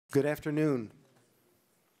Good afternoon.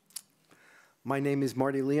 My name is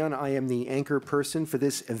Marty Leon. I am the anchor person for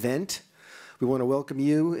this event. We want to welcome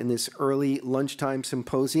you in this early lunchtime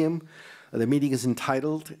symposium. The meeting is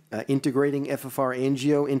entitled Integrating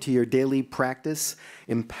FFRangio into Your Daily Practice,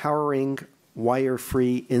 Empowering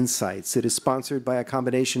Wire-Free Insights. It is sponsored by a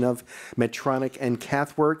combination of Medtronic and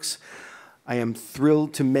CathWorks. I am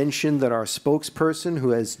thrilled to mention that our spokesperson, who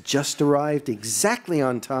has just arrived exactly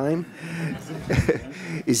on time,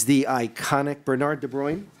 is the iconic Bernard de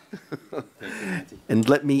Bruyne. And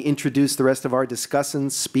let me introduce the rest of our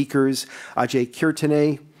discussants, speakers: Ajay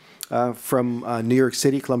Kirtane from New York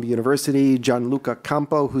City, Columbia University; Gianluca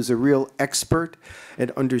Campo, who's a real expert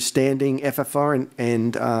at understanding FFR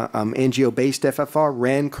and angio-based FFR;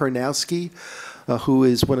 Ran Kornowski, who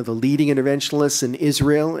is one of the leading interventionalists in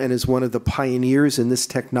Israel and is one of the pioneers in this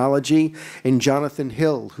technology; and Jonathan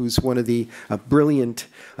Hill, who's one of the brilliant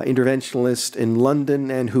interventionalists in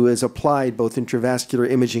London and who has applied both intravascular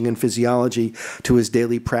imaging and physiology to his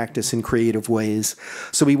daily practice in creative ways.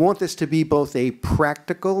 So we want this to be both a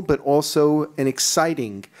practical but also an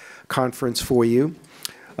exciting conference for you.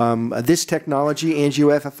 This technology,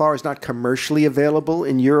 angio-FFR, is not commercially available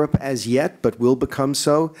in Europe as yet, but will become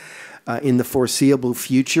so in the foreseeable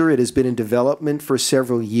future. It has been in development for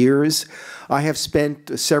several years. I have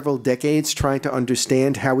spent several decades trying to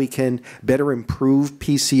understand how we can better improve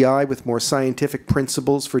PCI with more scientific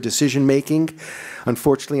principles for decision making.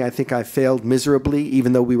 Unfortunately, I think I failed miserably,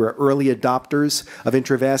 even though we were early adopters of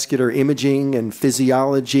intravascular imaging and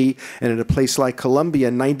physiology. And at a place like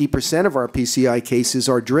Columbia, 90% of our PCI cases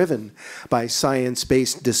are driven by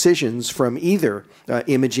science-based decisions from either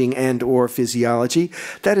imaging and or physiology.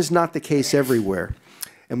 That is not the case everywhere.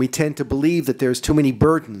 And we tend to believe that there's too many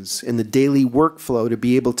burdens in the daily workflow to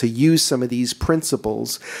be able to use some of these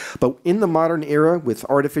principles. But in the modern era, with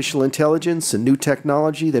artificial intelligence and new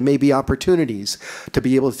technology, there may be opportunities to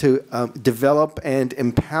be able to develop and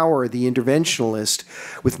empower the interventionalist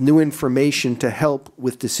with new information to help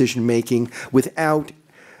with decision-making without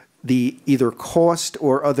the either cost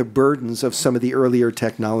or other burdens of some of the earlier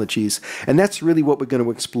technologies. And that's really what we're going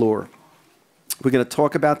to explore. We're going to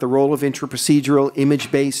talk about the role of intraprocedural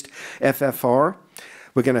image-based FFR.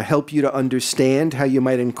 We're going to help you to understand how you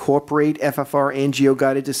might incorporate FFR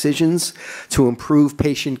angio-guided decisions to improve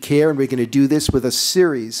patient care, and we're going to do this with a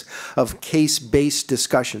series of case-based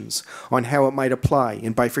discussions on how it might apply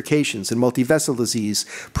in bifurcations and multivessel disease,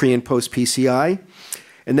 pre- and post-PCI.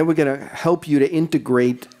 And then we're going to help you to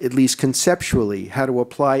integrate, at least conceptually, how to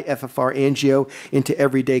apply FFR angio into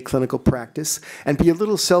everyday clinical practice and be a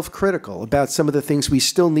little self-critical about some of the things we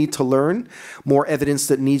still need to learn, more evidence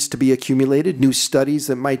that needs to be accumulated, new studies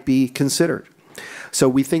that might be considered. So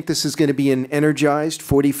we think this is going to be an energized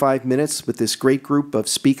 45 minutes with this great group of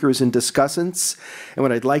speakers and discussants. And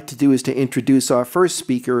what I'd like to do is to introduce our first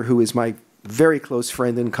speaker, who is my very close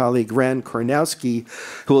friend and colleague, Ran Kornowski,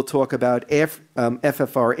 who will talk about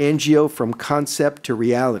FFR angio from concept to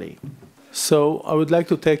reality. So I would like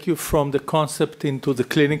to take you from the concept into the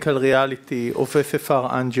clinical reality of FFR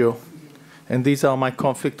angio. And these are my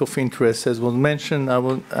conflict of interest. As was mentioned,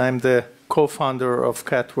 I'm the co-founder of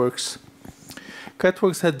CathWorks.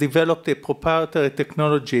 CathWorks has developed a proprietary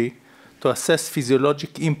technology to assess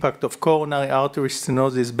physiologic impact of coronary artery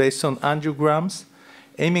stenosis based on angiograms,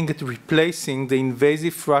 aiming at replacing the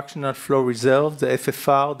invasive fractional flow reserve, the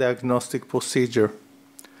FFR diagnostic procedure.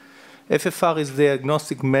 FFR is the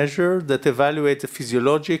diagnostic measure that evaluates the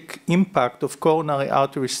physiologic impact of coronary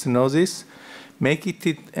artery stenosis, making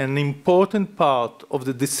it an important part of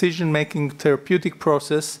the decision-making therapeutic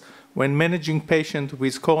process when managing patients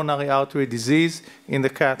with coronary artery disease in the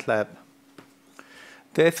cath lab.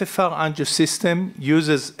 The FFR angio system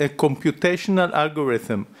uses a computational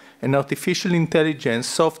algorithm and artificial intelligence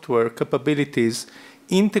software capabilities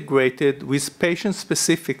integrated with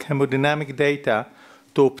patient-specific hemodynamic data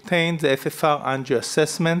to obtain the FFR angio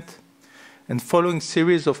assessment. And following a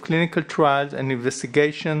series of clinical trials and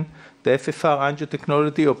investigation, the FFR angio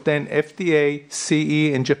technology obtained FDA,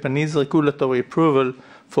 CE, and Japanese regulatory approval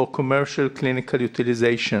for commercial clinical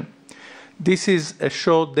utilization. This is a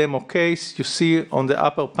short demo case. You see on the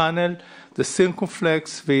upper panel the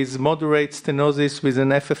circumflex with moderate stenosis with an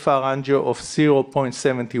FFR angio of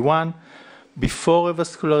 0.71 before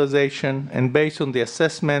revascularization, and based on the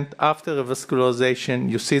assessment after revascularization,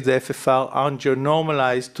 you see the FFR angio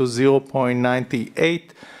normalized to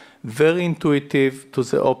 0.98, very intuitive to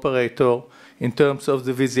the operator in terms of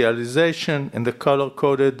the visualization and the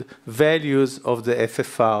color-coded values of the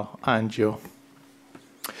FFR angio.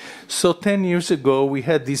 So 10 years ago, we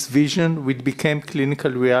had this vision, which became clinical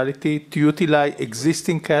reality, to utilize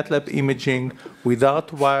existing cath lab imaging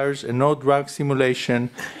without wires and no drug simulation,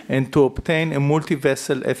 and to obtain a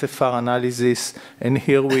multi-vessel FFR analysis. And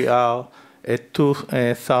here we are at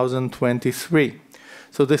 2023.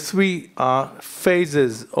 So the three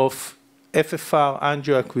phases of FFR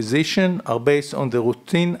angio acquisition are based on the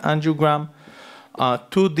routine angiogram,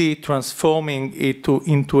 2D transforming it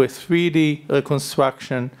into a 3D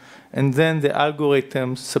reconstruction, and then the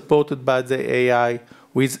algorithm supported by the AI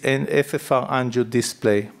with an FFR angio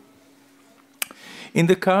display. In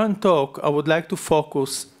the current talk, I would like to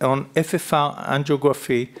focus on FFR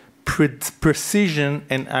angiography, precision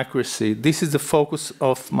and accuracy. This is the focus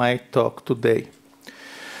of my talk today.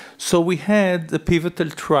 So we had the pivotal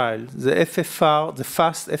trial, the FFR, the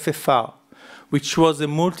FAST FFR, which was a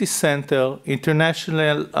multi-center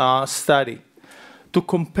international study to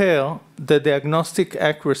compare the diagnostic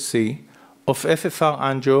accuracy of FFR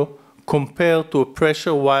angio compared to a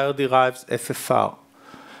pressure wire-derived FFR.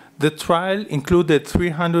 The trial included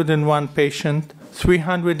 301 patients,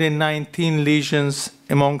 319 lesions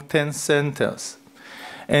among 10 centers.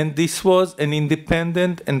 And this was an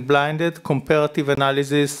independent and blinded comparative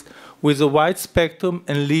analysis with a wide spectrum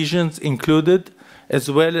and lesions included, as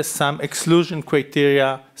well as some exclusion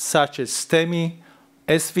criteria such as STEMI,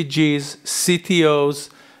 SVGs, CTOs,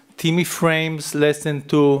 TIMI frames less than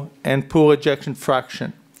 2, and poor ejection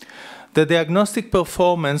fraction. The diagnostic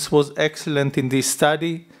performance was excellent in this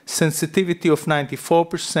study, sensitivity of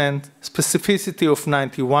 94%, specificity of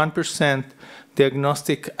 91%,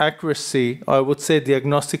 diagnostic accuracy, or I would say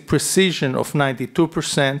diagnostic precision of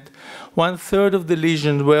 92%. 1/3 of the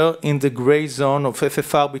lesions were in the gray zone of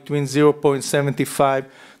FFR between 0.75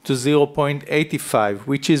 to 0.85,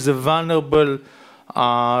 which is a vulnerable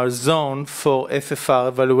zone for FFR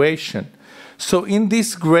evaluation. So in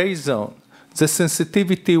this gray zone, the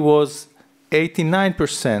sensitivity was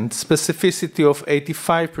 89%, specificity of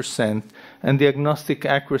 85%, and diagnostic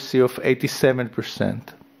accuracy of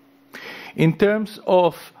 87%. In terms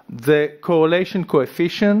of the correlation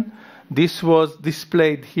coefficient, this was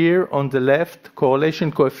displayed here on the left,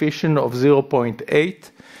 correlation coefficient of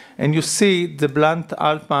 0.8, and you see the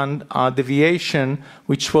Blunt-Altman deviation,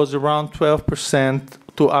 which was around 12%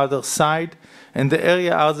 to other side, and the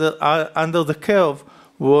area under the curve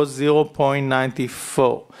was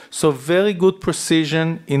 0.94. So very good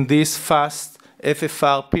precision in this FAST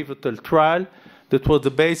FFR pivotal trial that was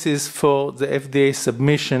the basis for the FDA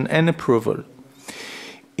submission and approval.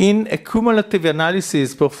 In a cumulative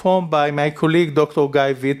analysis performed by my colleague, Dr.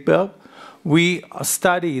 Guy Wittberg, we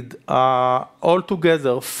studied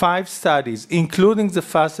altogether 5 studies, including the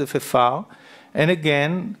FAST FFR, and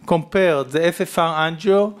again compared the FFR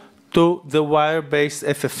angio to the wire-based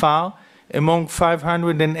FFR among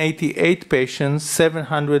 588 patients,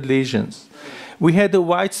 700 lesions. We had a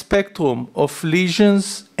wide spectrum of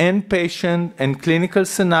lesions and patient and clinical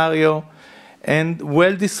scenario, and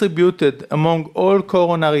well distributed among all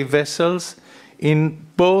coronary vessels in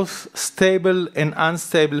both stable and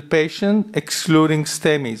unstable patients, excluding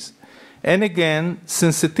STEMIs. And again,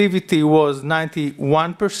 sensitivity was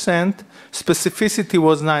 91%, specificity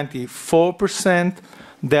was 94%,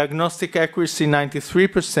 diagnostic accuracy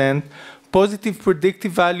 93%, positive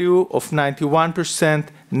predictive value of 91%,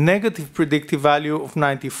 negative predictive value of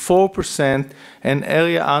 94%, and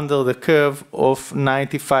area under the curve of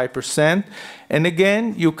 95%. And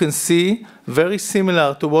again, you can see, very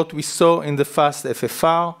similar to what we saw in the FAST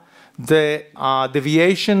FFR, the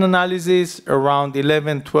deviation analysis around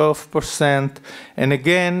 11–12%, and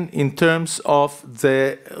again, in terms of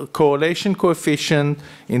the correlation coefficient,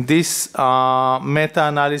 in this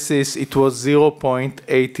meta-analysis, it was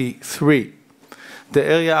 0.83. The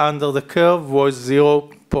area under the curve was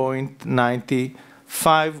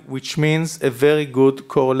 0.95, which means a very good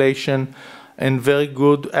correlation and very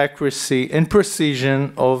good accuracy and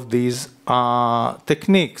precision of these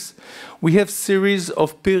techniques. We have series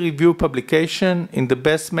of peer-reviewed publications in the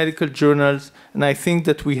best medical journals, and I think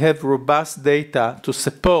that we have robust data to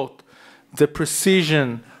support the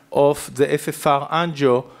precision of the FFR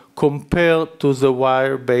angio compared to the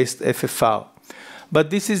wire-based FFR.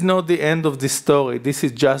 But this is not the end of the story. This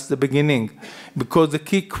is just the beginning, because the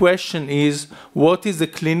key question is, what is the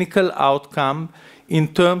clinical outcome in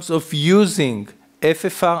terms of using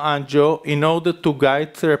FFR angio in order to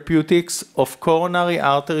guide therapeutics of coronary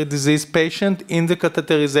artery disease patient in the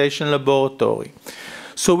catheterization laboratory.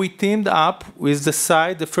 So we teamed up with the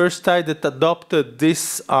first site that adopted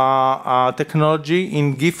this technology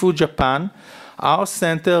in Gifu, Japan. our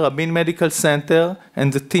center, Rabin Medical Center,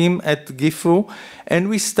 and the team at GIFU, and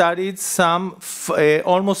we studied some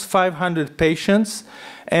almost 500 patients,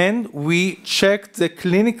 and we checked the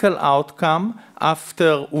clinical outcome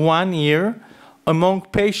after 1 year among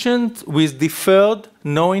patients with deferred,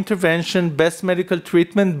 no intervention, best medical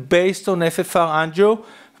treatment based on FFRangio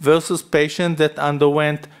versus patients that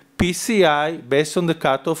underwent PCI based on the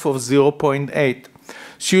cutoff of 0.8.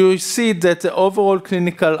 So you see that the overall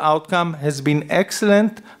clinical outcome has been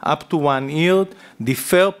excellent up to 1 year.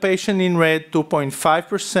 Deferred patient in red,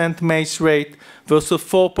 2.5% MACE rate versus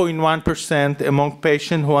 4.1% among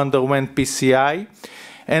patients who underwent PCI.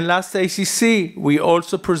 And last ACC, we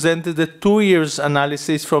also presented a 2 years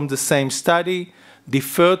analysis from the same study.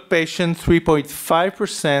 Deferred patient,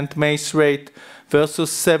 3.5% MACE rate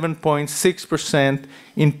versus 7.6%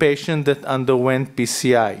 in patients that underwent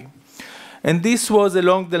PCI. And this was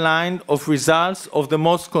along the line of results of the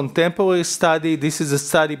most contemporary study. This is a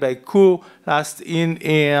study by Ku last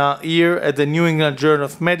year at the New England Journal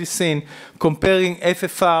of Medicine, comparing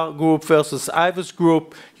FFR group versus IVUS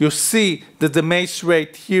group. You see that the MACE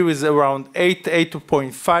rate here is around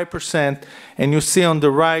 8.5%, and you see on the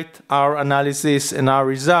right our analysis and our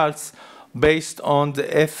results based on the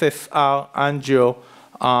FFRangio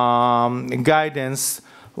guidance,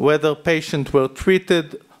 whether patients were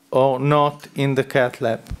treated or not in the cath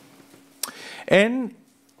lab. And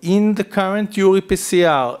in the current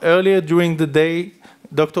EuroPCR, earlier during the day,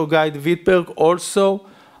 Dr. Guy Wittberg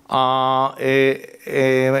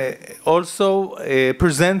also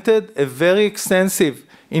presented a very extensive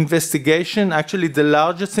investigation, actually the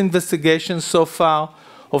largest investigation so far,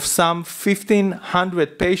 of some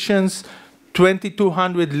 1,500 patients,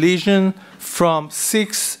 2,200 lesions from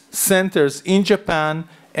 6 centers in Japan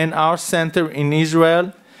and our center in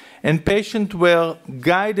Israel. And patients were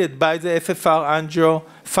guided by the FFRangio.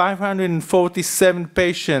 547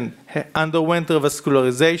 patients underwent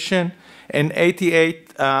revascularization, and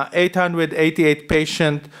 888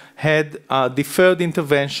 patients had deferred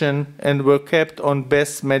intervention and were kept on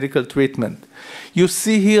best medical treatment. You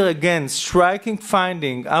see here again, striking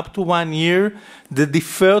finding up to 1 year. The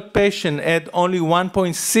deferred patient had only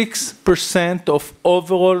 1.6% of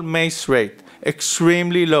overall MACE rate,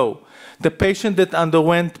 extremely low. The patient that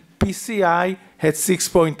underwent PCI had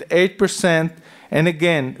 6.8%, and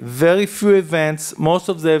again, very few events. Most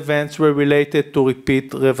of the events were related to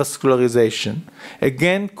repeat revascularization.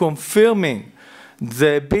 Again, confirming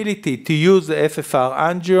the ability to use the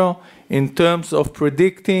FFRangio in terms of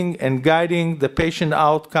predicting and guiding the patient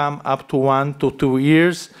outcome up to 1 to 2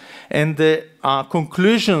 years. And the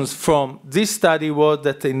conclusions from this study was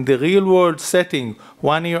that in the real-world setting,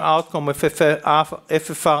 1 year outcome of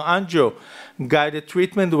FFRangio guided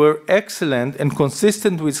treatment were excellent and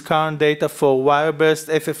consistent with current data for wire-based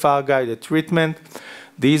FFR guided treatment.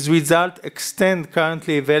 These results extend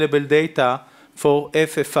currently available data for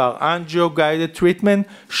FFRangio guided treatment,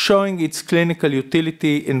 showing its clinical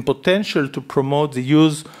utility and potential to promote the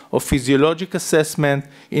use of physiologic assessment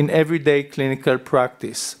in everyday clinical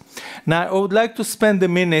practice. Now, I would like to spend a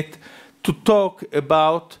minute to talk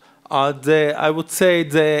about I would say,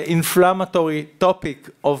 the inflammatory topic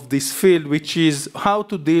of this field, which is how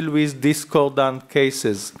to deal with discordant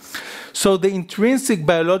cases. So the intrinsic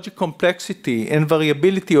biologic complexity and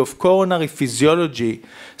variability of coronary physiology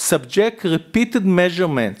subject repeated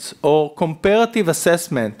measurements or comparative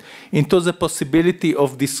assessment into the possibility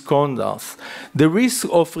of discordance. The risk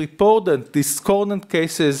of reported discordant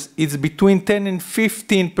cases is between 10 and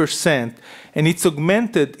 15%, and it's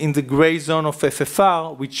augmented in the gray zone of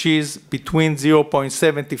FFR, which is between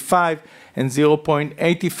 0.75 and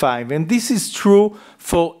 0.85. And this is true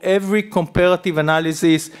for every comparative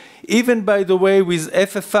analysis, even, by the way, with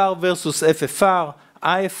FFR versus FFR,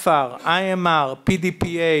 IFR, IMR,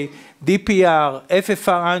 PDPA, DPR,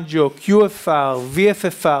 FFRangio, QFR,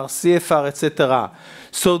 VFFR, CFR, etc.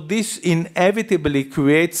 So this inevitably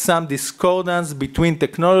creates some discordance between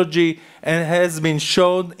technology and has been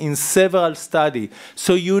shown in several studies.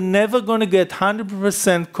 So you're never going to get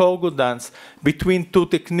 100% concordance between two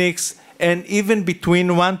techniques, and even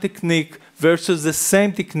between one technique versus the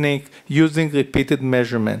same technique using repeated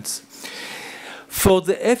measurements. For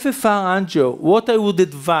the FFRangio, what I would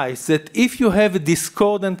advise that if you have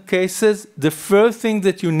discordant cases, the first thing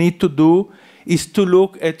that you need to do is to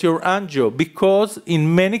look at your angio, because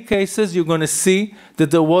in many cases you're going to see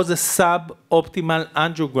that there was a suboptimal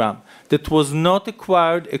angiogram that was not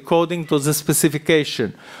acquired according to the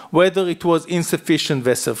specification, whether it was insufficient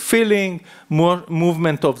vessel filling, more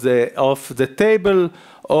movement of the table,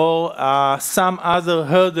 or some other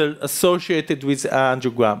hurdle associated with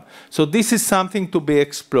angiogram. So this is something to be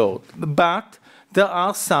explored. But there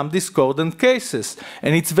are some discordant cases.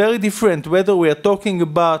 And it's very different whether we are talking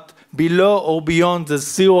about below or beyond the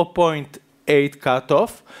 0.8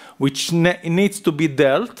 cutoff, which needs to be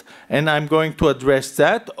dealt, and I'm going to address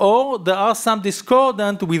that, or there are some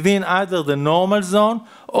discordant within either the normal zone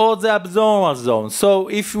or the abnormal zone. So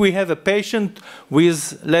if we have a patient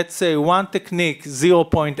with, let's say, one technique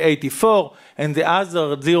 0.84 and the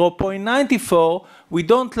other 0.94, we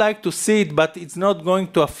don't like to see it, but it's not going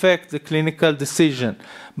to affect the clinical decision.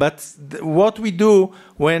 But what we do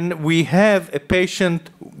when we have a patient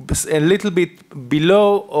a little bit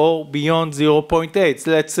below or beyond 0.8,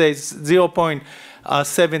 so let's say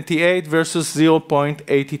 0.78 versus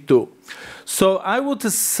 0.82. So I would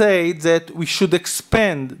say that we should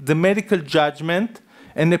expand the medical judgment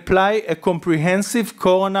and apply a comprehensive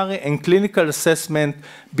coronary and clinical assessment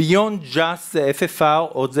beyond just the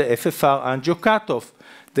FFR or the FFRangio cutoff.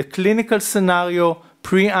 The clinical scenario,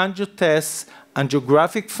 pre-angio tests,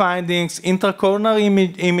 angiographic findings, intracoronary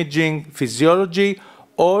imaging, physiology,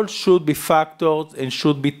 all should be factored and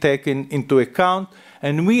should be taken into account.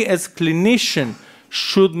 And we as clinicians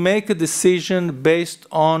should make a decision based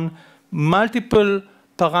on multiple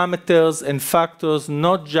parameters and factors,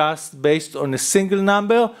 not just based on a single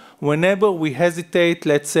number, whenever we hesitate,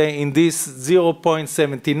 let's say, in this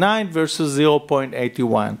 0.79 versus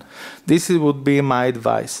 0.81. This would be my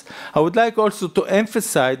advice. I would like also to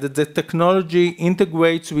emphasize that the technology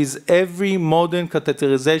integrates with every modern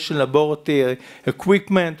catheterization laboratory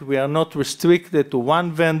equipment. We are not restricted to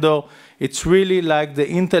one vendor. It's really like the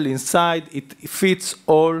Intel inside. It fits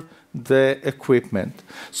all the equipment.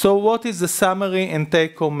 So what is the summary and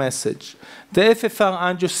take-home message? The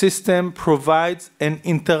FFRangio system provides an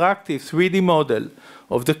interactive 3D model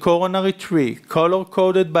of the coronary tree,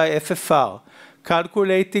 color-coded by FFR,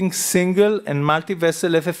 calculating single and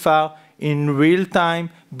multi-vessel FFR in real time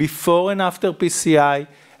before and after PCI,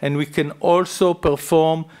 and we can also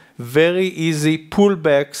perform very easy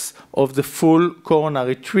pullbacks of the full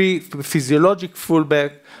coronary tree, physiologic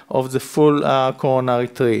pullback of the full coronary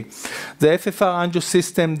tree. The FFRangio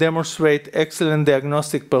system demonstrates excellent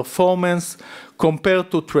diagnostic performance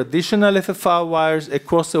compared to traditional FFR wires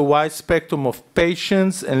across a wide spectrum of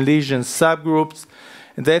patients and lesion subgroups.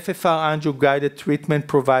 The FFRangio guided treatment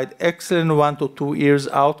provides excellent 1 to 2 years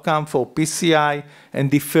outcome for PCI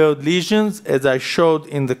and deferred lesions, as I showed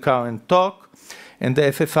in the current talk. And the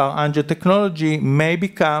FFRangio technology may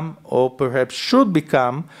become, or perhaps should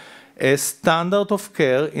become, a standard of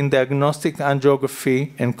care in diagnostic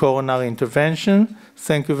angiography and coronary intervention.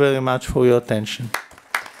 Thank you very much for your attention.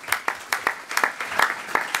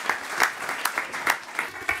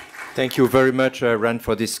 Thank you very much, Ran,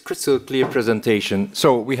 for this crystal clear presentation.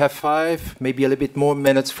 So we have 5, maybe a little bit more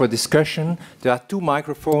minutes for discussion. There are 2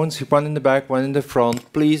 microphones, one in the back, one in the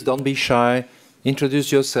front. Please don't be shy.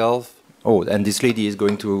 Introduce yourself. Oh, and this lady is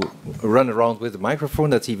going to run around with the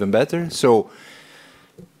microphone. That's even better. So,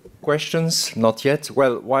 questions? Not yet.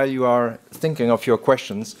 Well, while you are thinking of your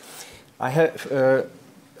questions, I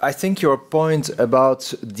think your point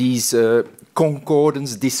about these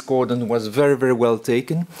concordance, discordance was very, very well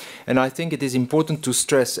taken. And I think it is important to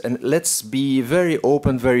stress, and let's be very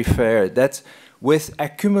open, very fair, that with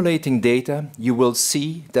accumulating data, you will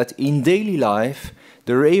see that in daily life,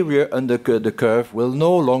 the area under the curve will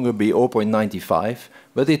no longer be 0.95,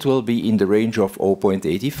 but it will be in the range of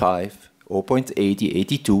 0.85, 0.80,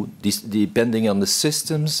 82, depending on the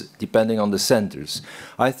systems, depending on the centers.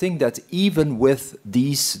 I think that even with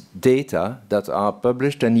these data that are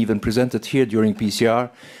published and even presented here during PCR,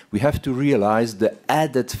 we have to realize the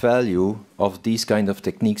added value of these kind of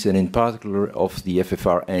techniques, and in particular of the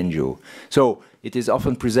FFRangio. So it is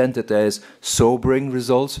often presented as sobering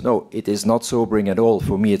results. No, it is not sobering at all.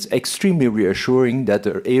 For me, it's extremely reassuring that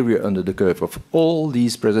the area under the curve of all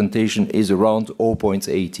these presentations is around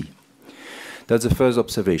 0.80. That's the first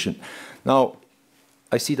observation. Now,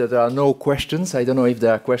 I see that there are no questions. I don't know if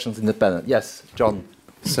there are questions in the panel. Yes, John.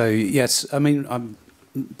 So, yes, I mean, I'm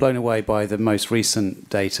blown away by the most recent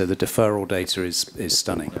data. The deferral data is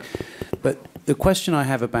stunning. But the question I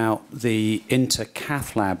have about the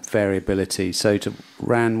inter-cath lab variability, so to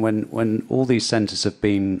Ran, when all these centers have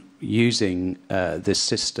been using this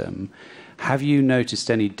system, have you noticed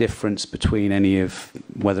any difference between any of,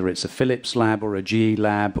 whether it's a Philips lab or a GE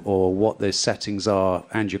lab, or what the settings are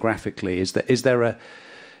angiographically?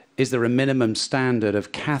 Is there a minimum standard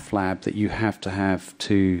of cath lab that you have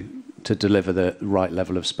to deliver the right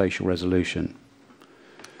level of spatial resolution?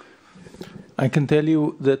 I can tell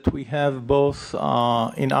you that we have both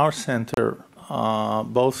in our center,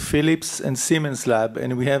 both Philips and Siemens lab,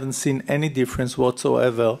 and we haven't seen any difference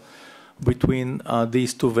whatsoever between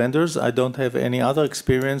these two vendors. I don't have any other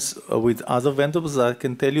experience with other vendors. I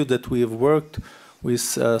can tell you that we have worked with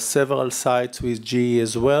several sites with GE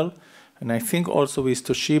as well, and I think also with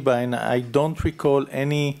Toshiba, and I don't recall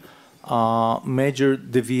any major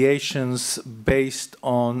deviations based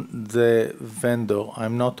on the vendor.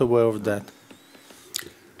 I'm not aware of that.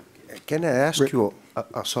 Can I ask you,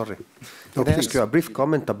 sorry, can I ask you a brief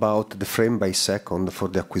comment about the frame by second for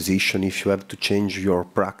the acquisition, if you have to change your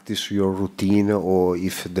practice, your routine, or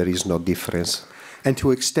if there is no difference? And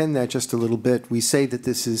to extend that just a little bit, we say that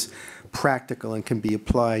this is practical and can be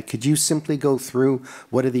applied. Could you simply go through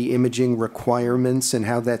what are the imaging requirements and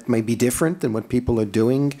how that may be different than what people are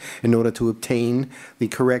doing in order to obtain the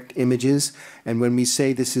correct images? And when we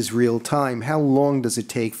say this is real time, how long does it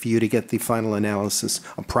take for you to get the final analysis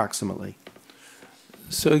approximately?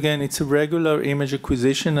 So again, it's a regular image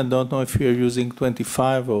acquisition. I don't know if you're using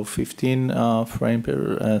 25 or 15 frames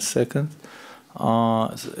per second.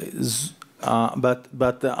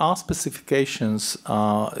 But there are specifications.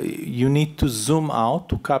 You need to zoom out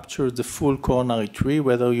to capture the full coronary tree,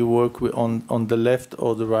 whether you work on the left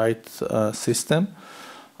or the right system.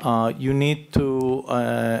 You need to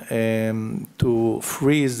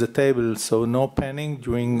freeze the table, so no panning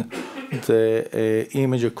during the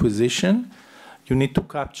image acquisition. You need to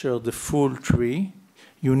capture the full tree.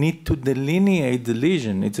 You need to delineate the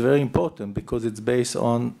lesion. It's very important because it's based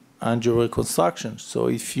on angio reconstruction. So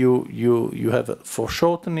if you have a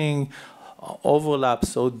foreshortening, overlap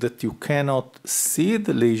so that you cannot see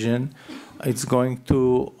the lesion, it's going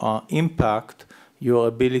to impact your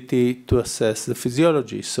ability to assess the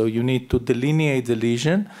physiology. So you need to delineate the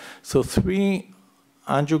lesion. So 3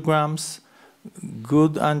 angiograms,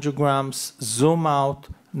 good angiograms, zoom out,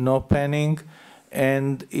 no panning,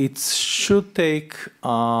 and it should take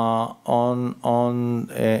on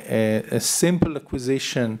a simple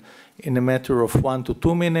acquisition in a matter of 1 to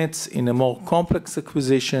 2 minutes. In a more complex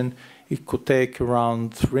acquisition, it could take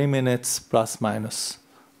around 3 minutes plus minus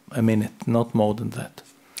a minute, not more than that.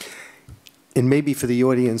 And maybe for the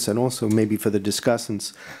audience and also maybe for the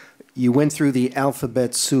discussants, you went through the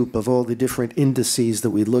alphabet soup of all the different indices that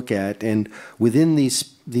we look at, and within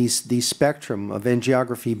these spectrum of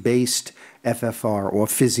angiography-based FFR or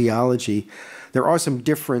physiology, there are some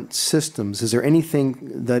different systems. Is there anything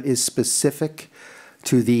that is specific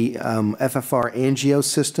to the FFRangio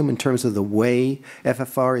system in terms of the way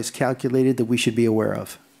FFR is calculated that we should be aware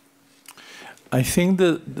of? I think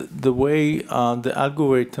the way the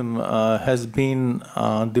algorithm has been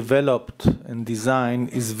developed and designed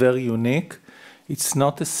is very unique. It's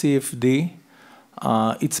not a CFD.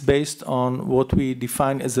 It's based on what we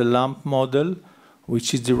define as a lump model,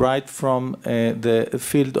 which is derived from the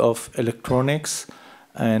field of electronics,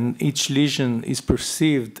 and each lesion is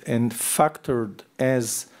perceived and factored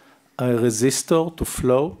as a resistor to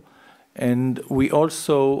flow. And we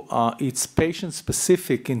also, it's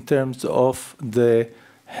patient-specific in terms of the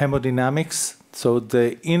hemodynamics, so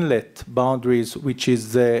the inlet boundaries, which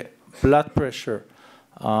is the blood pressure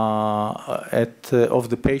of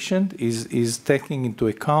the patient, is taken into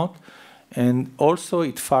account. And also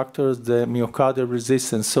it factors the myocardial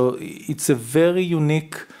resistance. So it's a very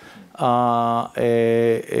unique,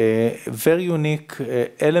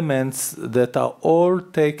 elements that are all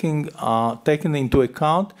taken into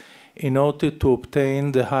account in order to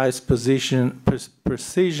obtain the highest precision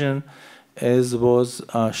as was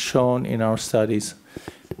shown in our studies.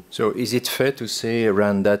 So is it fair to say,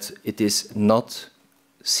 Ran, that it is not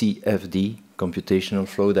CFD, computational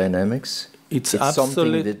flow dynamics? It's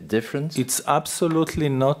something different? It's absolutely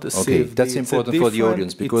not a CFD. Okay, that's important for the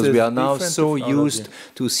audience, because we are now so used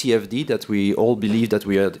to CFD that we all believe that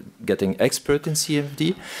we are getting expert in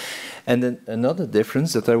CFD. And then another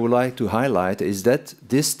difference that I would like to highlight is that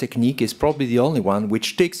this technique is probably the only one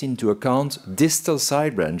which takes into account distal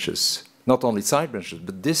side branches. Not only side branches,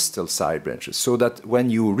 but distal side branches, so that when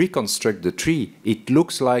you reconstruct the tree, it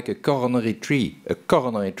looks like a coronary tree,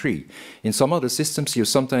 In some other systems, you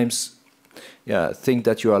sometimes think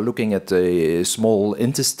that you are looking at a small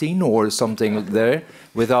intestine or something there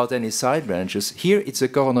without any side branches. Here, it's a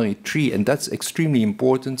coronary tree, and that's extremely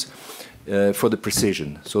important for the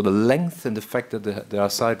precision. So the length and the fact that there are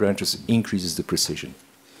side branches increases the precision.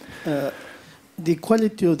 The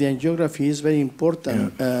quality of the angiography is very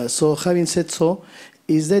important. So having said so,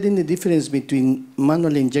 is there any difference between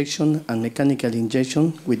manual injection and mechanical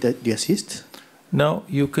injection with the assist? No,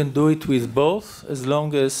 you can do it with both as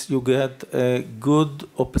long as you get a good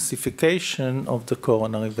opacification of the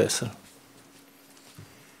coronary vessel.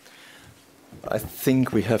 I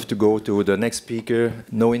think we have to go to the next speaker.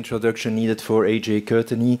 No introduction needed for AJ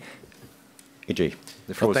Kirtane. AJ,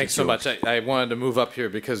 the Well, floor is thanks so yours. much. I wanted to move up here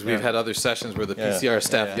because we've had other sessions where the PCR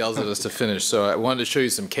staff yells at us to finish. So I wanted to show you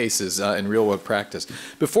some cases in real-world practice.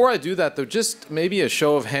 Before I do that, though, just maybe a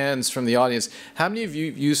show of hands from the audience. How many of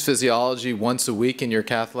you use physiology once a week in your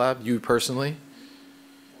cath lab, you personally?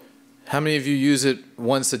 How many of you use it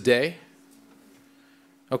once a day?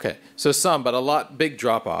 Okay, so some, but a lot, big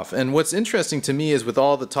drop-off. And what's interesting to me is with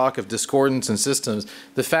all the talk of discordance and systems,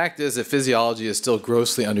 the fact is that physiology is still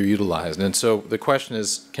grossly underutilized. And so the question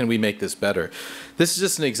is, can we make this better? This is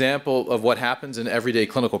just an example of what happens in everyday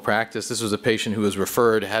clinical practice. This was a patient who was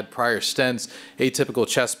referred, had prior stents, atypical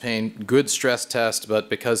chest pain, good stress test, but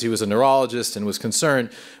because he was a neurologist and was concerned,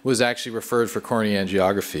 was actually referred for coronary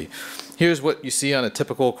angiography. Here's what you see on a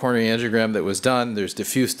typical coronary angiogram that was done. There's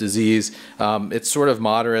diffuse disease. It's sort of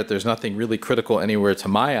moderate. There's nothing really critical anywhere to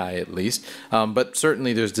my eye, at least. But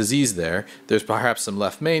certainly there's disease there. There's perhaps some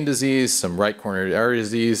left main disease, some right coronary artery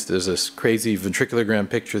disease. There's this crazy ventriculogram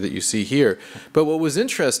picture that you see here. But what was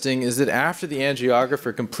interesting is that after the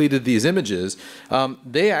angiographer completed these images,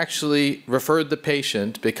 they actually referred the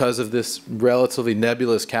patient, because of this relatively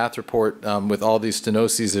nebulous cath report with all these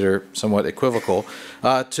stenoses that are somewhat equivocal,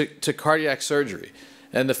 to cardiac surgery.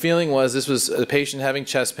 And the feeling was this was a patient having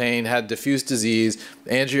chest pain, had diffuse disease.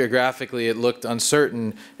 Angiographically, it looked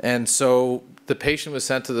uncertain. And so the patient was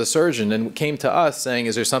sent to the surgeon and came to us saying,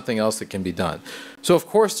 is there something else that can be done? So of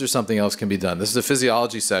course there's something else can be done. This is a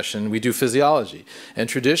physiology session. We do physiology. And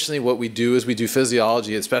traditionally what we do is we do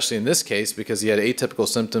physiology, especially in this case, because he had atypical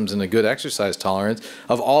symptoms and a good exercise tolerance,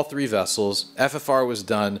 of all three vessels. FFR was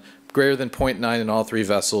done, greater than 0.9 in all three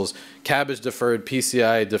vessels, cabbage deferred,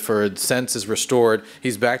 PCI deferred, sense is restored,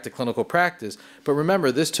 he's back to clinical practice. But remember,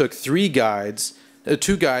 this took two guides,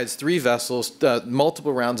 3 vessels,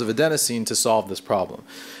 multiple rounds of adenosine to solve this problem.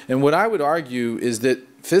 And what I would argue is that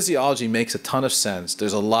physiology makes a ton of sense.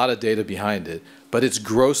 There's a lot of data behind it, but it's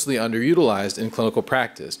grossly underutilized in clinical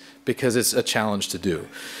practice because it's a challenge to do.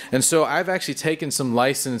 And so I've actually taken some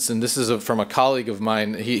license, and this is from a colleague of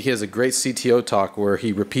mine. He has a great CTO talk where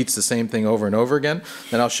he repeats the same thing over and over again,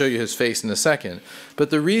 and I'll show you his face in a second.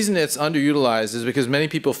 But the reason it's underutilized is because many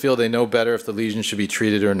people feel they know better if the lesion should be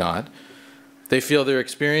treated or not. They feel they're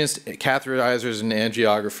experienced catheterizers and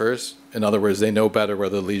angiographers. In other words, they know better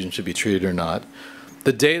whether the lesion should be treated or not.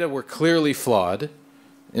 The data were clearly flawed.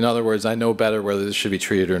 In other words, I know better whether this should be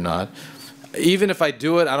treated or not. Even if I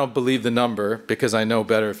do it, I don't believe the number because I know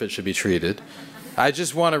better if it should be treated. I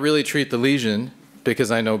just want to really treat the lesion because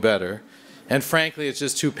I know better. And frankly, it's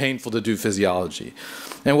just too painful to do physiology.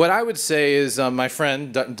 And what I would say is my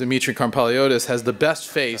friend, Dimitri Karmpaliotis, has the best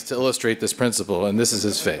face to illustrate this principle, and this is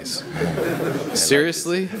his face.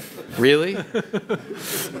 Seriously? Really?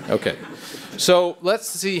 Okay. So let's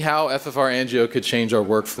see how FFRangio could change our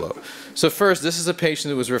workflow. So first, this is a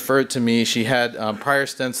patient that was referred to me. She had prior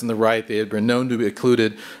stents in the right. They had been known to be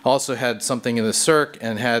occluded. Also had something in the circ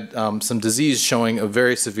and had some disease showing a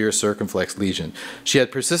very severe circumflex lesion. She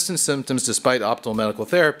had persistent symptoms despite optimal medical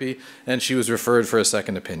therapy, and she was referred for a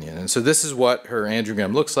second opinion. And so this is what her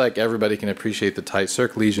angiogram looks like. Everybody can appreciate the tight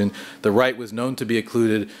circ lesion. The right was known to be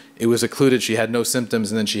occluded. It was occluded. She had no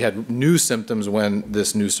symptoms, and then she had new symptoms when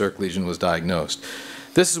this new circ lesion was diagnosed.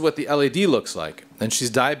 This is what the LAD looks like. And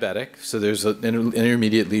she's diabetic, so there's an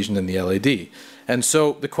intermediate lesion in the LAD. And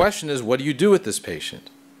so the question is, what do you do with this patient?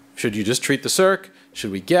 Should you just treat the circ?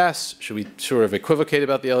 Should we guess? Should we sort of equivocate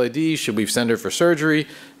about the LAD? Should we send her for surgery?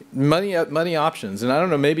 Many options. And I don't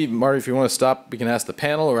know, maybe, Marty, if you want to stop, we can ask the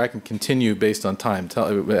panel, or I can continue based on time.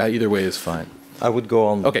 Either way is fine. I would go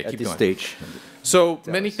on at this going. stage. So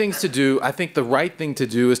many things to do. I think the right thing to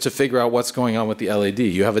do is to figure out what's going on with the LAD.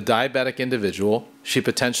 You have a diabetic individual. She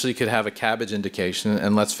potentially could have a cabbage indication,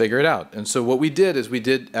 and let's figure it out. And so what we did is we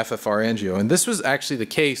did FFRangio. And this was actually the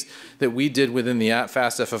case that we did within the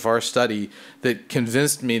FAST FFR study that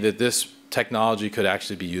convinced me that this technology could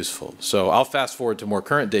actually be useful. So I'll fast forward to more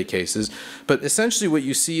current day cases, but essentially what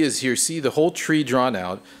you see is here, see the whole tree drawn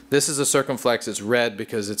out. This is a circumflex, it's red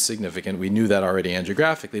because it's significant. We knew that already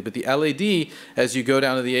angiographically, but the LAD, as you go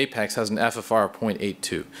down to the apex, has an FFR of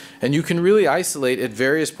 0.82. And you can really isolate at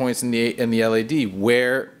various points in the LAD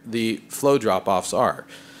where the flow drop-offs are.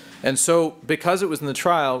 And so because it was in the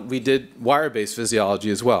trial, we did wire-based physiology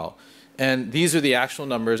as well. And these are the actual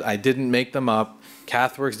numbers. I didn't make them up.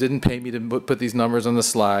 CathWorks didn't pay me to put these numbers on the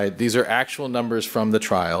slide. These are actual numbers from the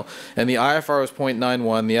trial. And the IFR was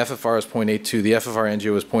 0.91, the FFR was 0.82, the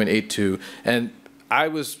FFRangio was 0.82, and I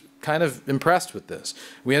was kind of impressed with this.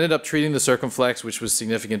 We ended up treating the circumflex, which was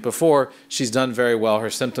significant before. She's done very well.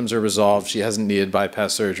 Her symptoms are resolved. She hasn't needed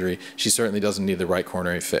bypass surgery. She certainly doesn't need the right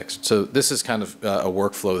coronary fixed. So this is kind of a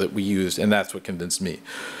workflow that we used, and that's what convinced me.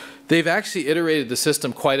 They've actually iterated the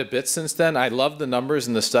system quite a bit since then. I love the numbers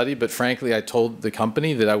in the study, but frankly, I told the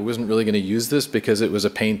company that I wasn't really going to use this because it was a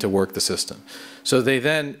pain to work the system. So they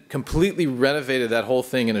then completely renovated that whole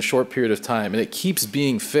thing in a short period of time, and it keeps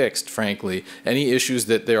being fixed, frankly. Any issues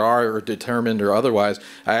that there are or determined or otherwise,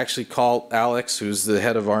 I actually call Alex, who's the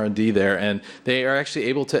head of R&D there, and they are actually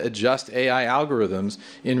able to adjust AI algorithms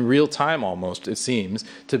in real time almost, it seems,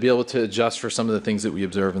 to be able to adjust for some of the things that we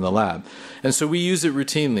observe in the lab. And so we use it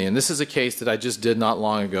routinely, and this is a case that I just did not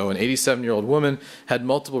long ago. An 87-year-old woman had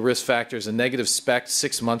multiple risk factors, a negative SPECT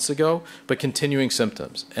 6 months ago, but continuing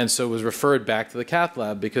symptoms, and so was referred back to the cath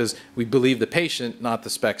lab because we believe the patient, not the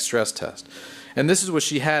SPECT stress test. And this is what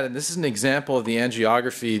she had, and this is an example of the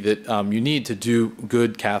angiography that you need to do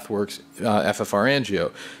good cath works,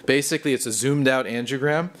 FFRangio. Basically, it's a zoomed-out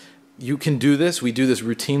angiogram. You can do this. We do this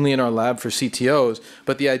routinely in our lab for CTOs,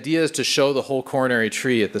 but the idea is to show the whole coronary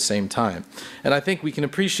tree at the same time. And I think we can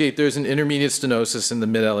appreciate there's an intermediate stenosis in the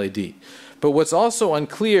mid-LAD. But what's also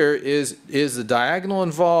unclear is the diagonal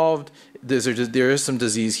involved? There is some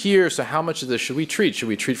disease here, so how much of this should we treat? Should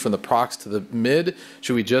we treat from the prox to the mid?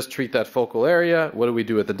 Should we just treat that focal area? What do we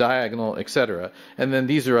do at the diagonal, etc.? And then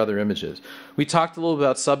these are other images. We talked a little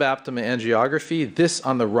about suboptimal angiography. This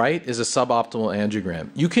on the right is a suboptimal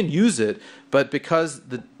angiogram. You can use it, but because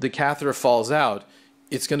the catheter falls out,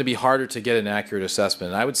 it's going to be harder to get an accurate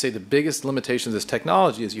assessment. And I would say the biggest limitation of this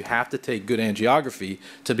technology is you have to take good angiography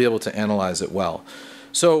to be able to analyze it well.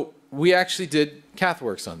 So we actually did cath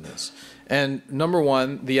works on this. And number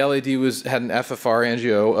one, the LAD had an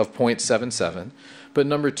FFRangio of 0.77. But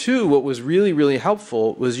number two, what was really, really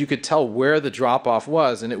helpful was you could tell where the drop-off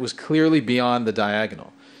was, and it was clearly beyond the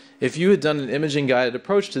diagonal. If you had done an imaging-guided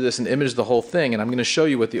approach to this and imaged the whole thing, and I'm going to show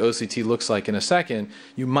you what the OCT looks like in a second,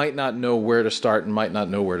 you might not know where to start and might not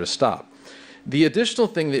know where to stop. The additional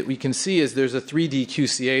thing that we can see is there's a 3D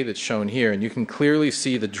QCA that's shown here, and you can clearly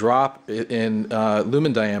see the drop in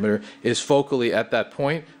lumen diameter is focally at that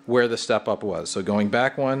point where the step-up was. So going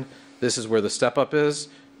back one, this is where the step-up is.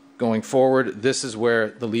 Going forward, this is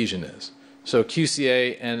where the lesion is. So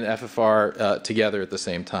QCA and FFR together at the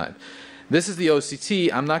same time. This is the OCT.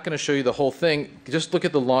 I'm not going to show you the whole thing. Just look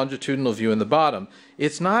at the longitudinal view in the bottom.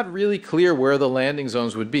 It's not really clear where the landing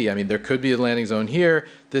zones would be. I mean, there could be a landing zone here.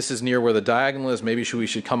 This is near where the diagonal is. Maybe we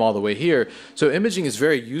should come all the way here. So imaging is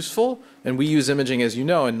very useful, and we use imaging, as you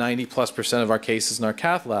know, in 90+% of our cases in our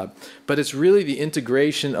cath lab. But it's really the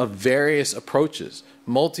integration of various approaches,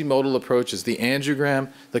 multimodal approaches, the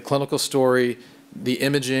angiogram, the clinical story, the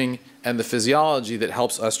imaging, and the physiology that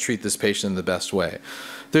helps us treat this patient in the best way.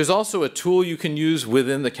 There's also a tool you can use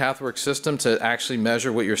within the CathWorks system to actually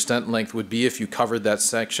measure what your stent length would be if you covered that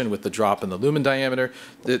section with the drop in the lumen diameter.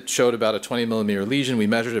 It showed about a 20-millimeter lesion. We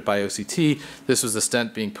measured it by OCT. This was the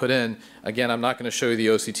stent being put in. Again, I'm not going to show you the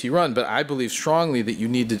OCT run, but I believe strongly that you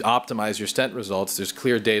need to optimize your stent results. There's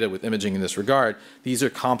clear data with imaging in this regard. These are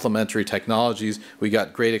complementary technologies. We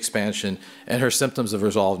got great expansion, and her symptoms have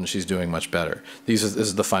resolved, and she's doing much better. This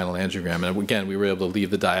is the final angiogram. And again, we were able to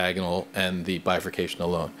leave the diagonal and the bifurcation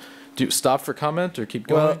alone. Do you stop for comment or keep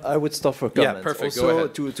going? Well, I would stop for comment. Yeah, perfect. Also,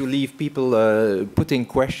 go ahead. to leave people putting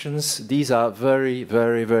questions, these are very,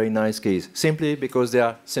 very, very nice cases, simply because they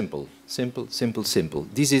are simple. Simple, simple, simple.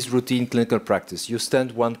 This is routine clinical practice. You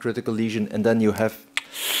stent one critical lesion and then you have,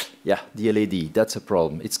 yeah, the LAD. That's a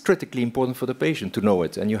problem. It's critically important for the patient to know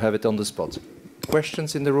it, and you have it on the spot.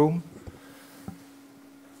 Questions in the room?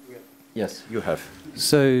 Yes, you have.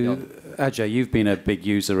 So, Ajay, you've been a big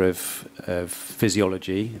user of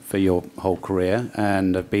physiology for your whole career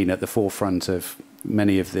and have been at the forefront of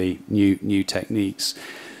many of the new techniques.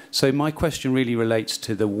 So my question really relates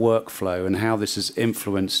to the workflow and how this has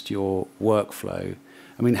influenced your workflow.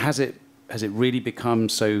 I mean, has it really become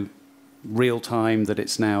so real-time that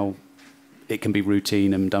it can be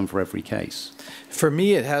routine and done for every case? For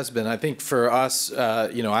me, it has been. I think for us,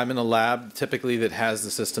 I'm in a lab typically that has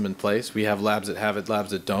the system in place. We have labs that have it,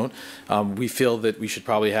 labs that don't. We feel that we should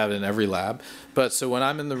probably have it in every lab. But so when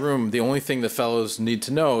I'm in the room, the only thing the fellows need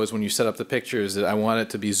to know is when you set up the pictures that I want it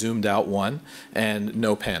to be zoomed out one and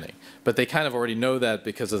no panning. But they kind of already know that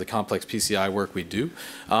because of the complex PCI work we do.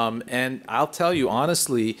 And I'll tell you,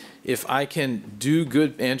 honestly, if I can do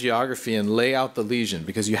good angiography and lay out the lesion,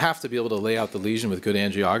 because you have to be able to lay out the lesion with good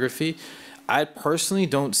angiography, I personally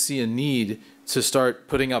don't see a need to start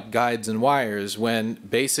putting up guides and wires when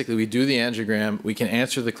basically we do the angiogram, we can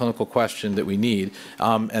answer the clinical question that we need,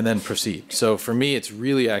 and then proceed. So for me, it's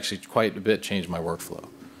really actually quite a bit changed my workflow.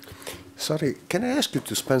 Sorry, can I ask you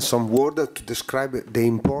to spend some word to describe the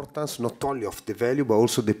importance not only of the value but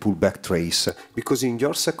also the pullback trace? Because in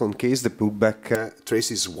your second case, the pullback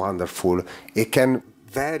trace is wonderful. It can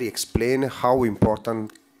very explain how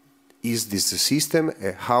important is this system,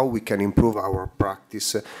 how we can improve our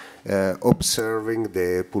practice observing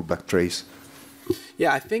the pullback trace.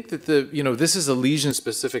 Yeah, I think that this is a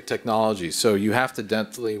lesion-specific technology. So you have to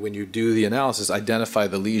definitely, when you do the analysis, identify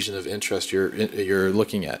the lesion of interest you're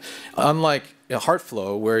looking at. Unlike heart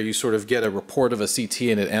flow, where you sort of get a report of a CT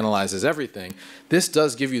and it analyzes everything, this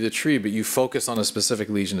does give you the tree, but you focus on a specific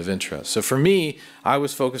lesion of interest. So for me, I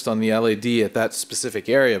was focused on the LAD at that specific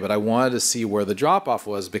area, but I wanted to see where the drop-off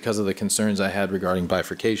was because of the concerns I had regarding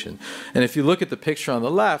bifurcation. And if you look at the picture on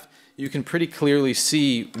the left, you can pretty clearly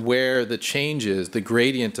see where the change is, the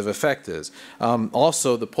gradient of effect is.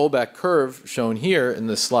 Also, the pullback curve shown here in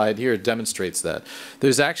this slide here demonstrates that.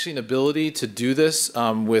 There's actually an ability to do this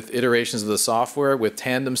with iterations of the software with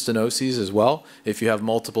tandem stenoses as well, if you have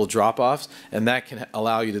multiple drop-offs, and that can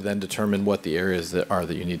allow you to then determine what the areas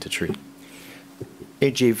that you need to treat.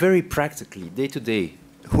 AJ, very practically, day to day,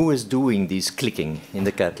 who is doing this clicking in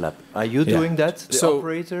the cath lab? Are you doing that, the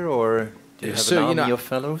operator, or... Do you have an army of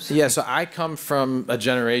fellows? Yeah, so I come from a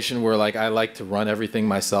generation where I like to run everything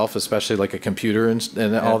myself, especially like a computer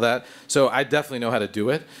and all that. So I definitely know how to do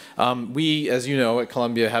it. We, as you know, at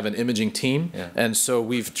Columbia have an imaging team, and so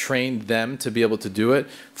we've trained them to be able to do it.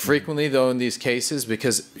 Frequently, though, in these cases,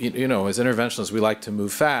 because as interventionists, we like to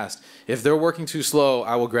move fast. If they're working too slow,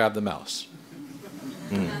 I will grab the mouse.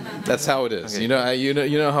 That's how it is. Okay. You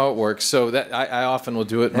know how it works. So that I often will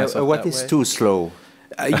do it myself. What is too slow?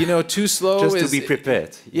 Too slow just is... to be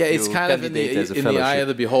prepared. Yeah, it's kind of in the eye of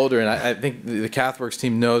the beholder, and I think the CathWorks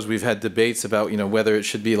team knows we've had debates about, whether it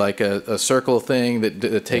should be like a circle thing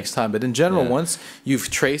that takes time. But in general, once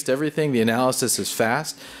you've traced everything, the analysis is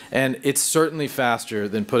fast, and it's certainly faster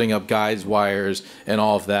than putting up guides, wires, and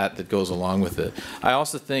all of that goes along with it. I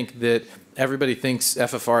also think that everybody thinks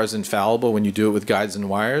FFR is infallible when you do it with guides and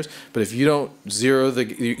wires, but if you don't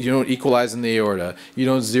you don't equalize in the aorta, you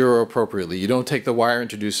don't zero appropriately, you don't take the wire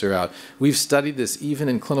introducer out. We've studied this even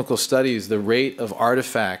in clinical studies. The rate of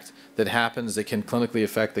artifact that happens that can clinically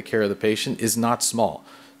affect the care of the patient is not small.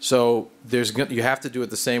 So you have to do it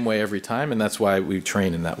the same way every time, and that's why we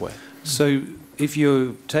train in that way. So if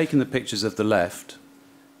you're taking the pictures of the left,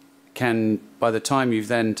 by the time you've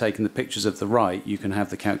then taken the pictures of the right, you can have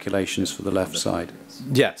the calculations for the left side?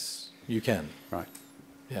 Yes, you can. Right.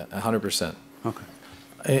 Yeah, 100%. Okay.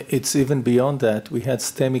 It's even beyond that. We had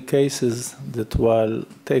STEMI cases that while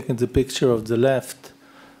taking the picture of the left,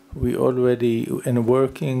 we already, and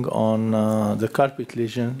working on the culprit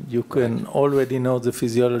lesion, you can already know the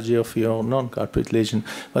physiology of your non-culprit lesion.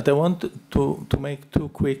 But I want to make two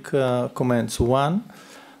quick comments. One,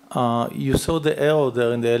 you saw the arrow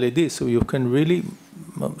there in the LED, so you can really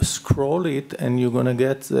scroll it, and you're going to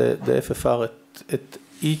get the FFR at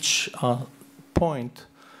each point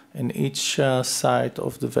in each side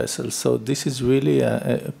of the vessel. So this is really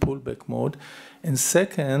a pullback mode. And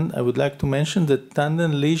second, I would like to mention that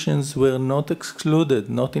tandem lesions were not excluded,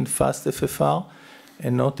 not in fast FFR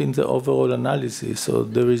and not in the overall analysis. So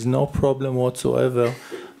there is no problem whatsoever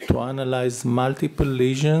to analyze multiple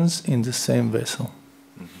lesions in the same vessel.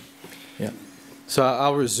 Yeah. So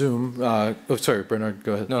I'll resume. Oh, sorry, Bernard,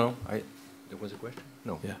 go ahead. No, there was a question?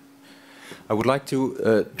 No. Yeah. I would like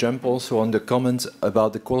to jump also on the comment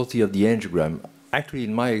about the quality of the angiogram. Actually,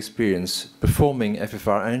 in my experience, performing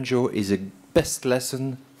FFRangio is a best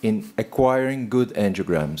lesson in acquiring good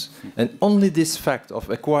angiograms. And only this fact of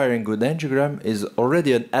acquiring good angiogram is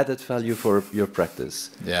already an added value for your practice.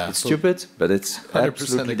 Yeah. It's stupid, but it's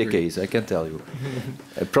absolutely the case, I can tell you.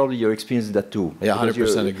 Probably you're experiencing that too. Yeah,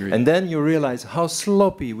 100% agree. And then you realize how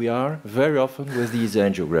sloppy we are very often with these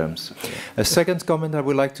angiograms. A second comment I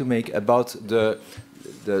would like to make about the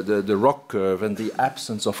ROC curve and the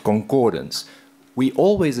absence of concordance. We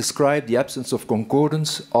always ascribe the absence of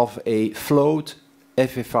concordance of a flowed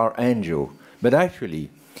FFRangio. But actually,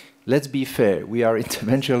 let's be fair, we are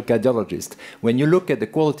interventional cardiologists. When you look at the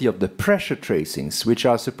quality of the pressure tracings, which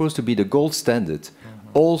are supposed to be the gold standard,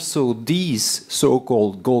 also these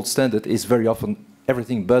so-called gold standard is very often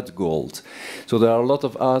everything but gold. So there are a lot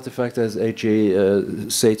of artifacts, as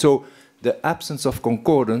AJ said. So the absence of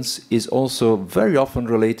concordance is also very often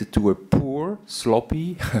related to a poor,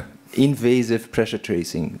 sloppy, invasive pressure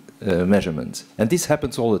tracing measurements. And this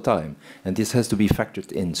happens all the time, and this has to be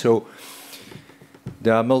factored in. So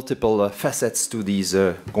there are multiple facets to these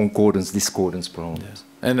concordance, discordance problems.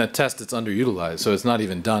 And that test that's underutilized, so it's not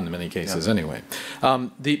even done in many cases anyway.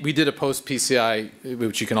 We did a post-PCI,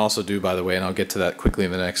 which you can also do, by the way, and I'll get to that quickly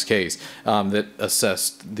in the next case, that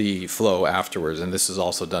assessed the flow afterwards, and this is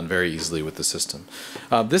also done very easily with the system.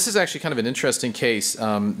 This is actually kind of an interesting case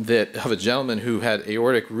of a gentleman who had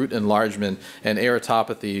aortic root enlargement and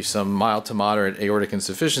aortopathy, some mild to moderate aortic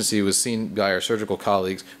insufficiency, was seen by our surgical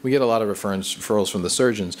colleagues. We get a lot of referrals from the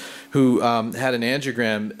surgeons who had an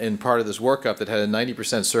angiogram in part of this workup that had a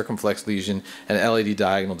 90% circumflex lesion and LAD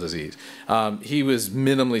diagonal disease. He was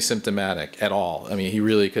minimally symptomatic at all. I mean, he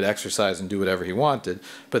really could exercise and do whatever he wanted,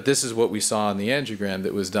 but this is what we saw in the angiogram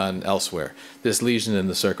that was done elsewhere, this lesion in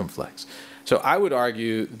the circumflex. So I would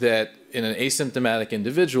argue that in an asymptomatic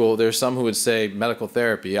individual, there's some who would say medical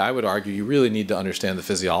therapy. I would argue you really need to understand the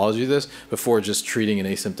physiology of this before just treating an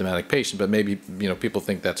asymptomatic patient, but maybe people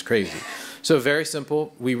think that's crazy. So very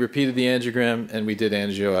simple, we repeated the angiogram and we did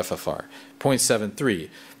angio FFR, 0.73.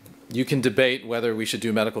 You can debate whether we should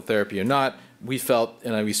do medical therapy or not. We felt,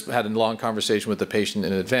 and we had a long conversation with the patient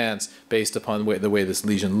in advance based upon the way this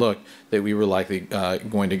lesion looked, that we were likely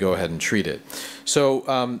going to go ahead and treat it.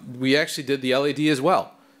 So we actually did the LAD as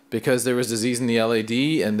well, because there was disease in the LAD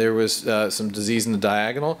and there was some disease in the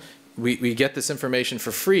diagonal. We get this information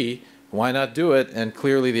for free. Why not do it? And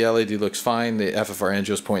clearly the LAD looks fine. The FFRangio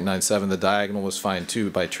is 0.97. The diagonal was fine too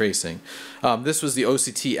by tracing. This was the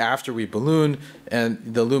OCT after we ballooned, and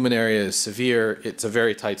the lumen area is severe. It's a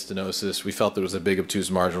very tight stenosis. We felt there was a big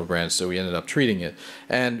obtuse marginal branch, so we ended up treating it.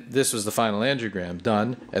 And this was the final angiogram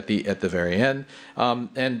done at the very end.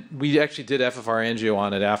 And we actually did FFRangio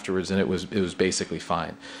on it afterwards, and it was basically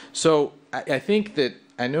fine. So I think that,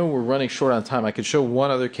 I know we're running short on time. I could show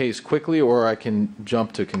one other case quickly, or I can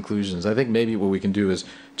jump to conclusions. I think maybe what we can do is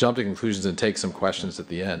jump to conclusions and take some questions at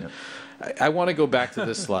the end. I want to go back to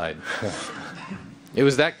this slide. It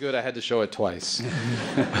was that good I had to show it twice.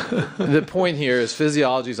 The point here is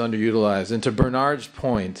physiology is underutilized. And to Bernard's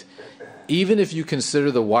point, even if you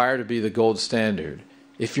consider the wire to be the gold standard,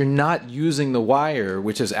 if you're not using the wire,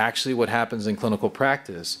 which is actually what happens in clinical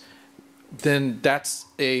practice, then that's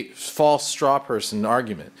a false straw person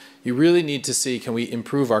argument. You really need to see, can we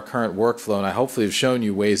improve our current workflow? And I hopefully have shown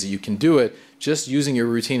you ways that you can do it just using your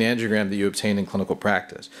routine angiogram that you obtain in clinical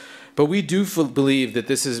practice. But we do believe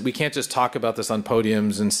that we can't just talk about this on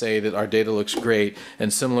podiums and say that our data looks great,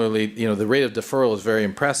 and similarly, the rate of deferral is very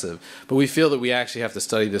impressive, but we feel that we actually have to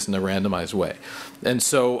study this in a randomized way. And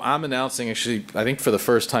so I'm announcing, actually, I think for the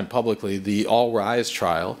first time publicly, the All Rise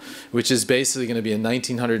trial, which is basically going to be a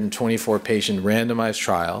 1,924 patient randomized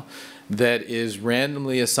trial that is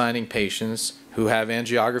randomly assigning patients who have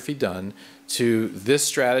angiography done to this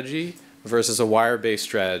strategy versus a wire-based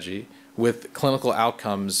strategy, with clinical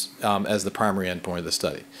outcomes as the primary endpoint of the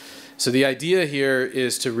study. So the idea here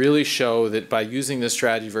is to really show that by using this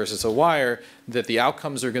strategy versus a wire, that the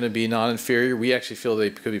outcomes are going to be non-inferior. We actually feel they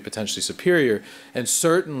could be potentially superior. And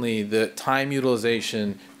certainly the time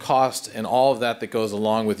utilization, cost, and all of that goes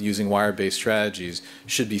along with using wire-based strategies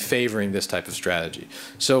should be favoring this type of strategy.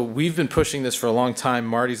 So we've been pushing this for a long time.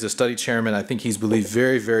 Marty's the study chairman. I think he's believed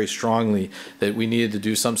very, very strongly that we needed to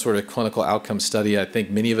do some sort of clinical outcome study. I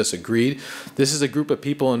think many of us agreed. This is a group of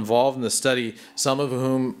people involved in the study, some of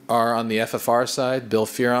whom are on the FFR side, Bill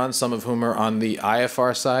Fearon, some of whom are on the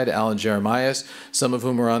IFR side, Alan Jeremias, some of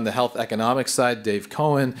whom are on the health economics side, Dave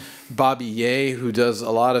Cohen, Bobby Ye, who does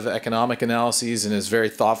a lot of economic analyses and is very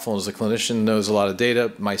thoughtful as a clinician, knows a lot of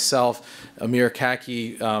data, myself, Amir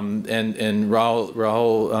Kaki, and Rahul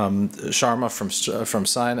Sharma from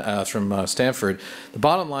Stanford. The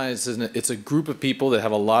bottom line is it's a group of people that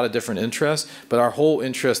have a lot of different interests, but our whole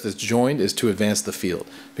interest that's joined is to advance the field,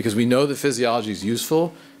 because we know that physiology is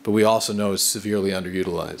useful, but we also know it's severely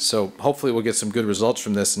underutilized. So hopefully we'll get some good results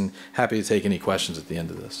from this, and happy to take any questions at the end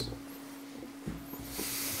of this.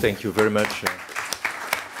 Thank you very much.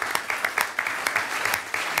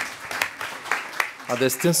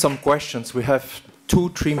 There's still some questions. We have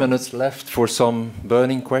 2-3 minutes left for some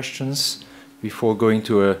burning questions before going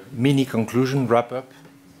to a mini conclusion wrap-up.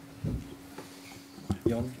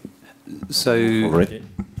 Jan? So,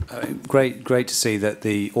 great to see that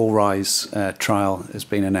the All Rise trial has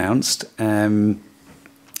been announced. Are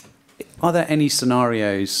there any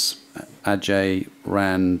scenarios, Ajay,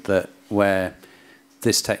 Ran, where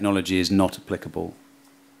this technology is not applicable?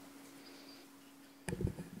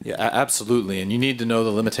 Yeah, absolutely. And you need to know the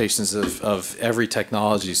limitations of every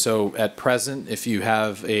technology. So at present, if you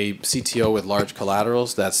have a CTO with large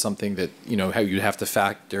collaterals, that's something that, you know, you have to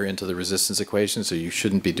factor into the resistance equation, so you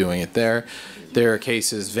shouldn't be doing it there. There are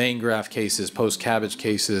cases, vein graft cases, post-cabbage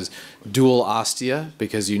cases, dual ostia,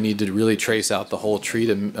 because you need to really trace out the whole tree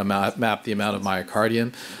to map the amount of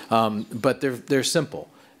myocardium. But they're simple.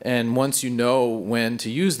 And once you know when to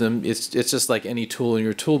use them, it's just like any tool in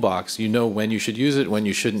your toolbox. You know when you should use it, when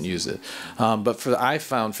you shouldn't use it. But I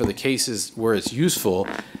found for the cases where it's useful,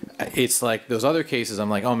 it's like those other cases, I'm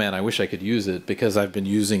like, oh man, I wish I could use it because I've been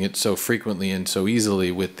using it so frequently and so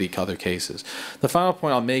easily with the other cases. The final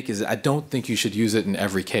point I'll make is I don't think you should use it in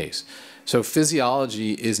every case. So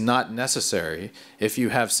physiology is not necessary if you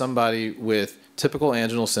have somebody with typical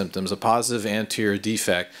anginal symptoms, a positive anterior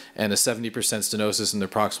defect, and a 70% stenosis in their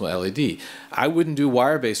proximal LAD. I wouldn't do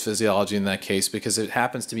wire-based physiology in that case because it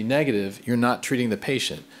happens to be negative. You're not treating the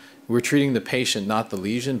patient. We're treating the patient, not the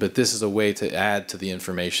lesion, but this is a way to add to the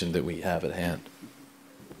information that we have at hand.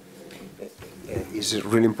 It's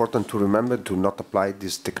really important to remember to not apply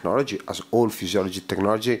this technology as all physiology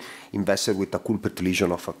technology invested with a culprit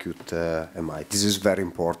lesion of acute MI. This is very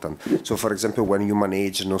important. So, for example, when you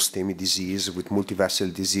manage no-STEMI disease with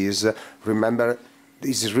multivessel disease, remember it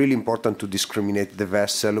is really important to discriminate the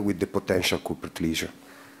vessel with the potential culprit lesion.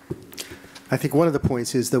 I think one of the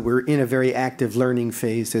points is that we're in a very active learning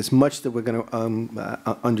phase. There's much that we're going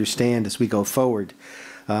to understand as we go forward.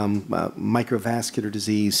 Microvascular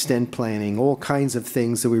disease, stent planning, all kinds of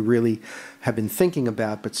things that we really have been thinking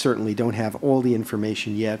about, but certainly don't have all the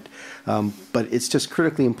information yet. But it's just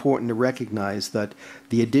critically important to recognize that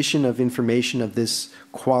the addition of information of this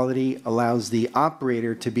quality allows the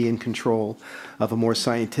operator to be in control of a more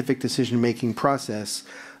scientific decision-making process,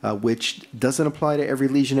 which doesn't apply to every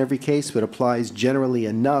lesion, every case, but applies generally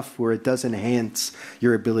enough where it does enhance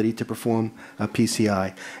your ability to perform a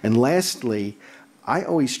PCI. And lastly, I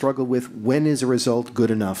always struggle with when is a result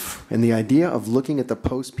good enough? And the idea of looking at the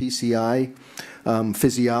post-PCI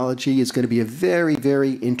physiology is going to be a very,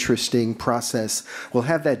 very interesting process. We'll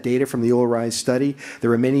have that data from the All-Rise study.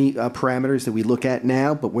 There are many parameters that we look at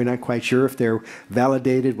now, but we're not quite sure if they're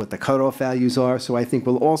validated, what the cutoff values are. So I think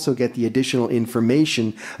we'll also get the additional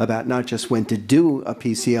information about not just when to do a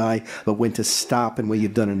PCI, but when to stop and when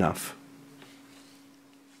you've done enough.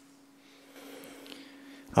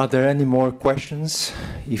 Are there any more questions?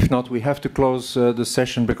 If not, we have to close the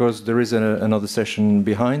session because there is another session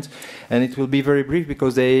behind. And it will be very brief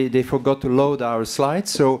because they forgot to load our slides.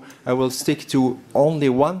 So I will stick to only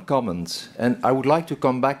one comment. And I would like to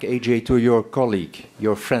come back, AJ, to your colleague,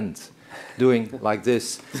 your friend, doing like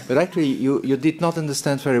this. But actually, you did not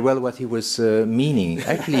understand very well what he was meaning.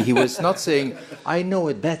 Actually, he was not saying, I know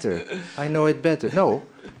it better. I know it better. No,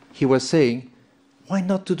 he was saying, why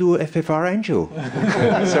not to do FFRangio?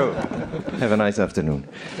 So, have a nice afternoon.